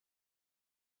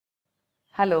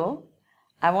Hello,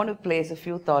 I want to place a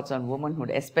few thoughts on womanhood,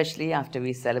 especially after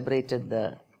we celebrated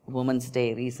the Women's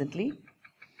Day recently.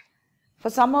 For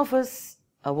some of us,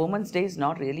 a Women's Day is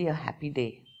not really a happy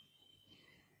day.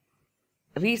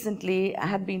 Recently, I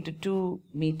had been to 2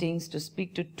 meetings to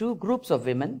speak to 2 groups of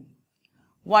women.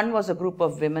 One was a group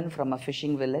of women from a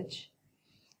fishing village.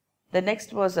 The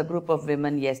next was a group of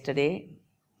women yesterday.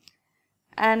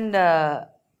 And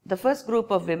the first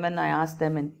group of women, I asked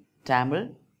them in Tamil,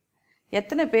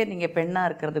 எத்தனை பேர் நீங்க பெண்ணா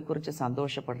இருக்கிறது குறித்து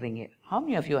சந்தோஷப்படுறீங்க? How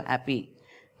many of you are happy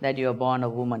that you are born a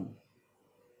woman?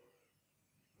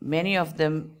 Many of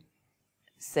them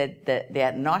said that they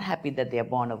are not happy that they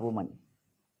are born a woman.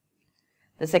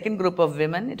 The second group of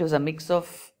women, it was a mix of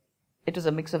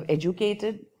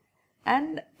educated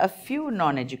and a few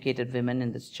non-educated women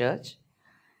in this church.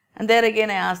 And there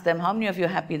again I asked them, how many of you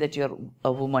are happy that you are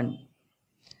a woman?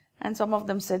 And some of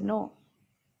them said no.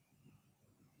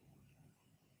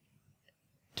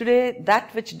 Today, that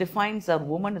which defines a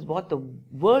woman is what the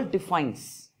world defines.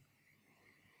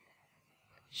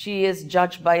 She is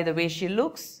judged by the way she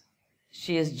looks.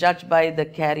 She is judged by the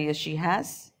career she has.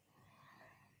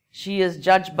 She is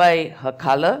judged by her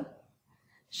color.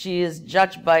 She is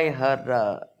judged by her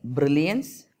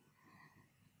brilliance.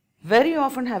 Very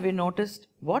often have you noticed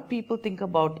what people think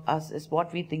about us is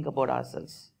what we think about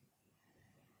ourselves.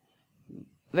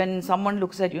 When someone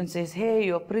looks at you and says, hey,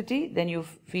 you're pretty, then you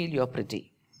feel you're pretty.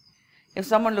 If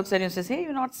someone looks at you and says, hey,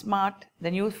 you're not smart,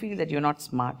 then you feel that you're not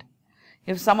smart.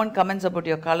 If someone comments about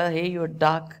your color, hey, you're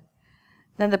dark,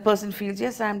 then the person feels,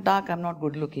 yes, I'm dark, I'm not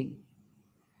good looking.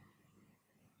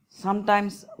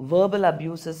 Sometimes verbal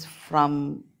abuses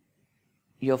from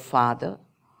your father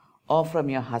or from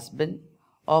your husband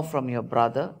or from your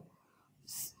brother,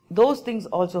 those things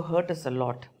also hurt us a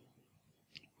lot.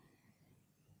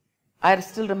 I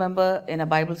still remember in a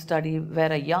Bible study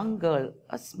where a young girl,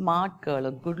 a smart girl,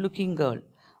 a good-looking girl,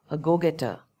 a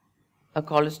go-getter, a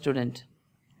college student,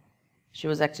 she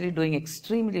was actually doing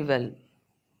extremely well.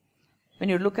 When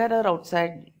you look at her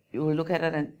outside, you will look at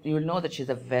her and you will know that she's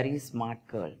a very smart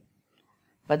girl.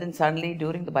 But then suddenly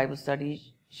during the Bible study,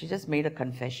 she just made a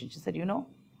confession. She said, you know,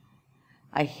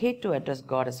 I hate to address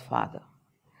God as Father.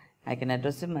 I can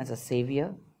address Him as a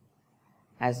Savior,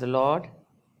 as the Lord,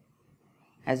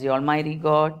 as the Almighty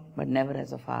God, but never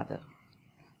as a father.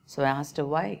 So I asked her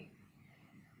why.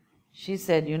 She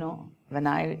said, you know, when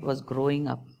I was growing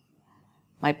up,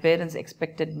 my parents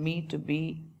expected me to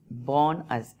be born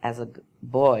as a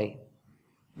boy,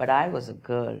 but I was a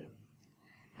girl.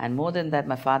 And more than that,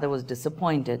 my father was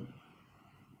disappointed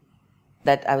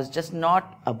that I was just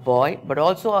not a boy, but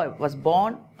also I was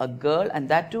born a girl, and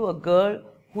that too a girl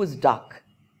who is dark.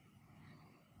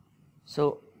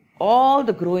 So all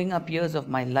the growing up years of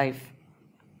my life,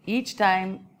 each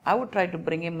time I would try to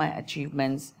bring him my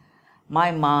achievements, my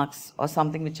marks, or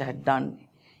something which I had done,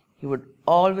 he would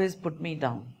always put me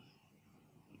down.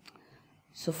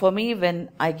 So for me,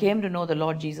 when I came to know the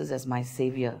Lord Jesus as my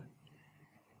Savior,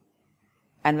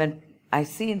 and when I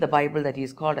see in the Bible that He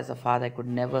is called as a father, I could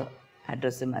never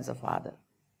address Him as a father.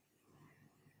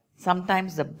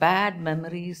 Sometimes the bad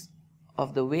memories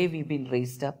of the way we've been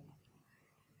raised up,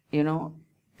 you know,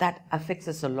 that affects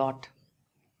us a lot.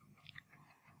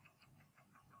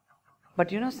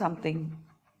 But you know something?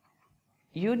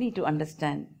 You need to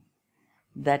understand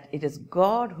that it is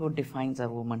God who defines our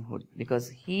womanhood because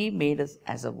He made us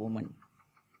as a woman.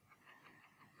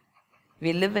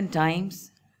 We live in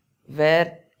times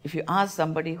where if you ask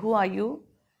somebody, who are you?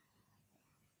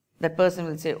 That person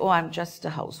will say, oh, I'm just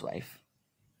a housewife.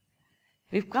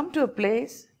 We've come to a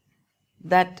place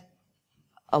that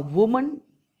a woman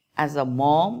as a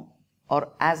mom or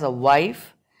as a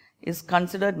wife is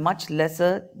considered much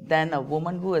lesser than a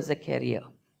woman who is a career.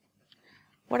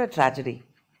 What a tragedy.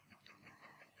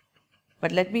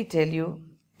 But let me tell you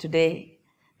today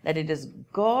that it is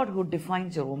God who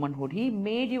defines your womanhood. He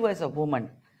made you as a woman.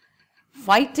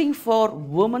 Fighting for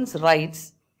women's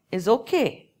rights is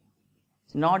okay.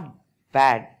 It's not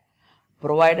bad,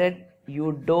 provided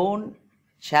you don't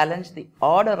challenge the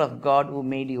order of God who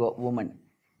made you a woman.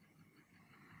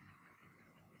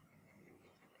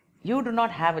 You do not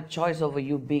have a choice over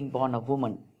you being born a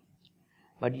woman,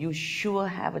 but you sure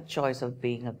have a choice of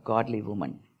being a godly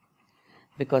woman.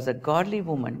 Because a godly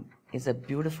woman is a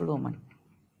beautiful woman.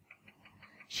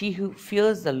 She who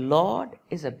fears the Lord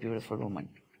is a beautiful woman.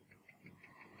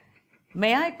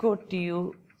 May I quote to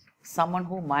you someone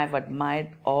whom I have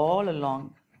admired all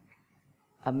along,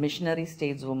 a missionary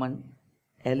stateswoman,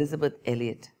 Elizabeth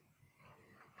Elliot.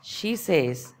 She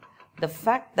says, the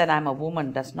fact that I'm a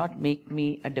woman does not make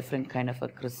me a different kind of a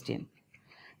Christian,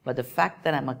 but the fact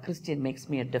that I'm a Christian makes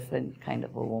me a different kind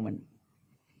of a woman.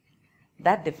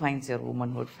 That defines your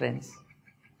womanhood, friends.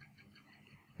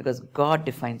 Because God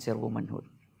defines your womanhood.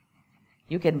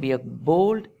 You can be a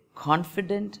bold,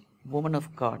 confident woman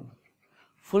of God,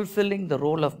 fulfilling the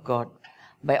role of God.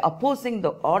 By opposing the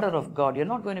order of God, you're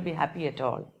not going to be happy at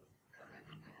all.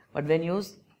 But when you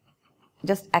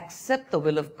just accept the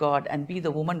will of God and be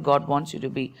the woman God wants you to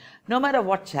be, no matter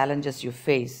what challenges you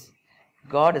face,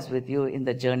 God is with you in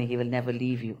the journey. He will never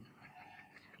leave you,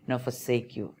 nor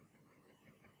forsake you.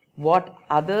 What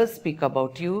others speak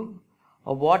about you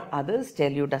or what others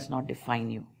tell you does not define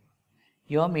you.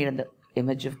 You are made in the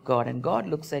image of God, and God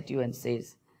looks at you and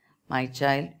says, "My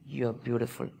child, you are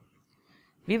beautiful."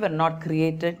 We were not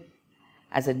created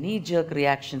as a knee-jerk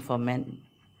reaction for men.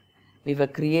 We were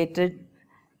created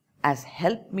as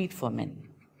helpmeet for men.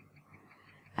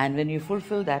 And when you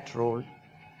fulfill that role,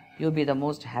 you'll be the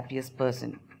most happiest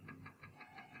person.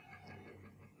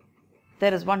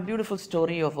 There is one beautiful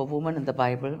story of a woman in the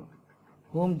Bible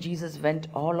whom Jesus went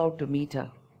all out to meet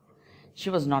her. She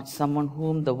was not someone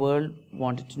whom the world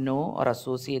wanted to know or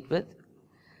associate with.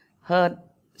 Her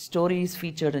story is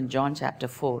featured in John chapter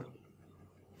 4.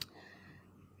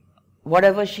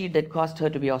 Whatever she did caused her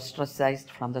to be ostracized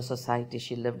from the society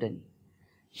she lived in.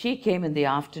 She came in the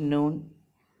afternoon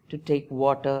to take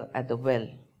water at the well,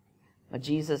 but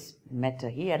Jesus met her.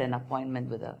 He had an appointment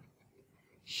with her.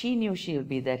 She knew she would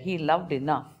be there. He loved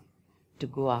enough to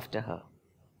go after her.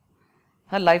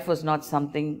 Her life was not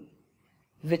something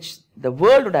which the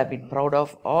world would have been proud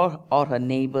of, or her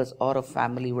neighbors or her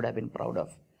family would have been proud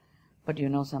of. But you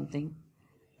know something?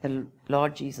 The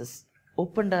Lord Jesus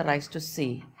opened her eyes to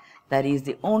see that He is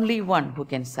the only one who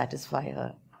can satisfy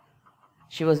her.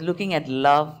 She was looking at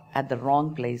love at the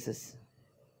wrong places.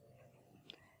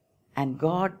 And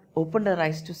God opened her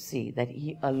eyes to see that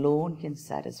He alone can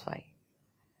satisfy.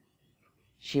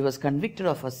 She was convicted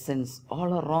of her sins,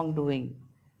 all her wrongdoing.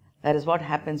 That is what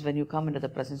happens when you come into the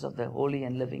presence of the holy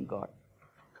and living God.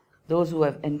 Those who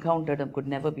have encountered Him could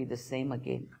never be the same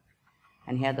again.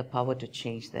 And He had the power to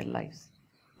change their lives.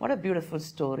 What a beautiful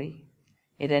story.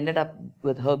 It ended up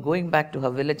with her going back to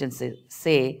her village and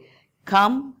say,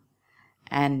 "Come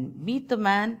and meet the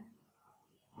man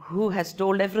who has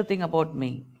told everything about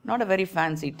me." Not a very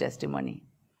fancy testimony.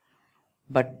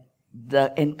 But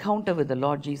the encounter with the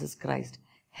Lord Jesus Christ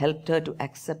helped her to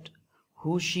accept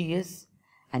who she is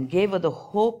and gave her the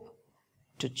hope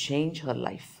to change her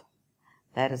life.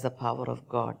 That is the power of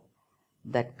God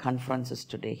that confronts us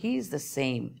today. He is the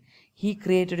same. He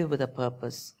created you with a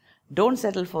purpose. Don't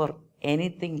settle for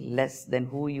anything less than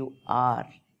who you are.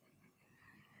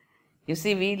 You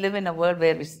see, we live in a world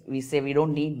where we say we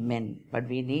don't need men, but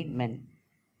we need men.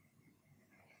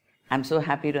 I'm so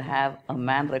happy to have a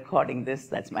man recording this.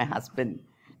 That's my husband.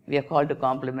 We are called to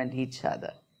complement each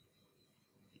other.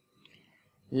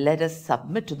 Let us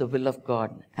submit to the will of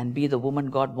God and be the woman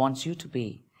God wants you to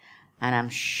be. And I'm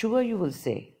sure you will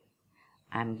say,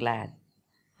 "I'm glad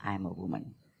I'm a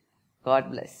woman." God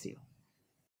bless you.